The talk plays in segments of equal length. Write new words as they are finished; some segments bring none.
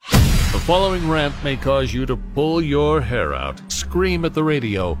following rant may cause you to pull your hair out, scream at the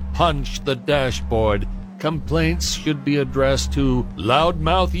radio, punch the dashboard. Complaints should be addressed to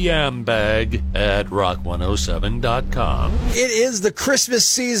loudmouthyambag@rock107.com. It is the Christmas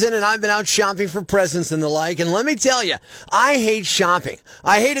season, and I've been out shopping for presents and the like. And let me tell you, I hate shopping.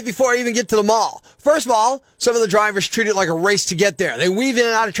 I hate it before I even get to the mall. First of all, some of the drivers treat it like a race to get there. They weave in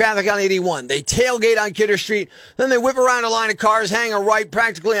and out of traffic on 81. They tailgate on Kidder Street. Then they whip around a line of cars, hang a right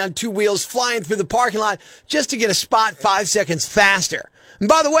practically on two wheels, flying through the parking lot just to get a spot 5 seconds faster. And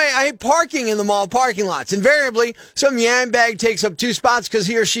by the way, I hate parking in the mall parking lots. Invariably, some yambag takes up 2 spots because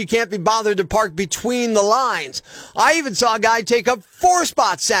he or she can't be bothered to park between the lines. I even saw a guy take up 4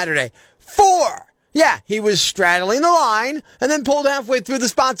 spots Saturday. 4! Yeah, he was straddling the line and then pulled halfway through the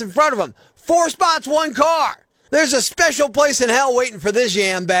spots in front of him. 4 spots, 1 car. There's a special place in hell waiting for this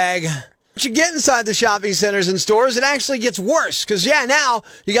yambag. Once you get inside the shopping centers and stores, it actually gets worse. Because, now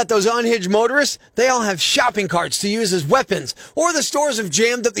you got those unhinged motorists. They all have shopping carts to use as weapons. Or the stores have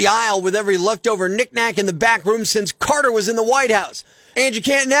jammed up the aisle with every leftover knickknack in the back room since Carter was in the White House. And you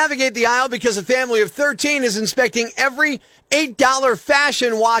can't navigate the aisle because a family of 13 is inspecting every $8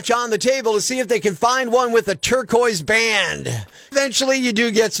 fashion watch on the table to see if they can find one with a turquoise band. Eventually, you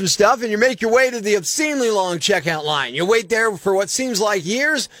do get some stuff, and you make your way to the obscenely long checkout line. You wait there for what seems like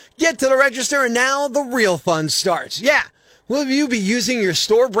years, get to the register, and now the real fun starts. Yeah. Will you be using your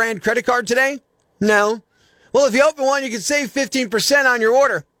store brand credit card today? No. Well, if you open one, you can save 15% on your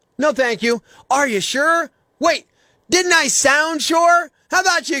order. No, thank you. Are you sure? Wait, didn't I sound sure? How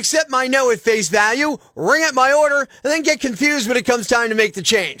about you accept my no at face value, ring up my order, and then get confused when it comes time to make the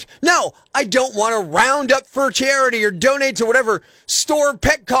change? No, I don't want to round up for charity or donate to whatever store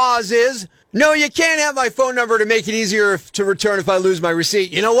pet cause is. No, you can't have my phone number to make it easier to return if I lose my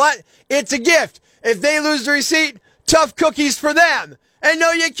receipt. You know what? It's a gift. If they lose the receipt, tough cookies for them. And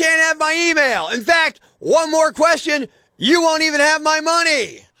no, you can't have my email. In fact, one more question, you won't even have my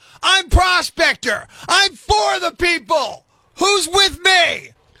money. I'm Prospector. I'm for the people. Who's with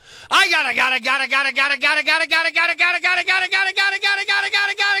me? I gotta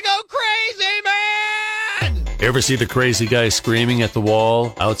go crazy, man! Ever see the crazy guy screaming at the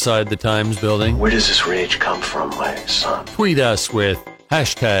wall outside the Times building? Where does this rage come from, my son? Tweet us with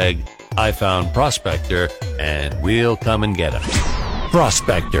 #IFoundProspector and we'll come and get him.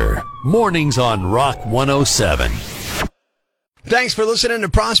 Prospector, mornings on Rock 107. Thanks for listening to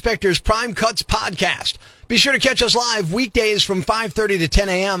Prospector's Prime Cuts podcast. Be sure to catch us live weekdays from 5:30 to 10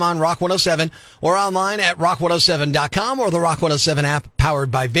 a.m. on Rock 107 or online at rock107.com or the Rock 107 app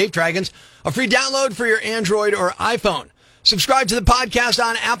powered by Vape Dragons, a free download for your Android or iPhone. Subscribe to the podcast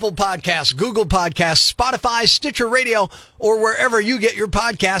on Apple Podcasts, Google Podcasts, Spotify, Stitcher Radio, or wherever you get your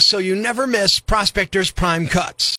podcasts so you never miss Prospector's Prime Cuts.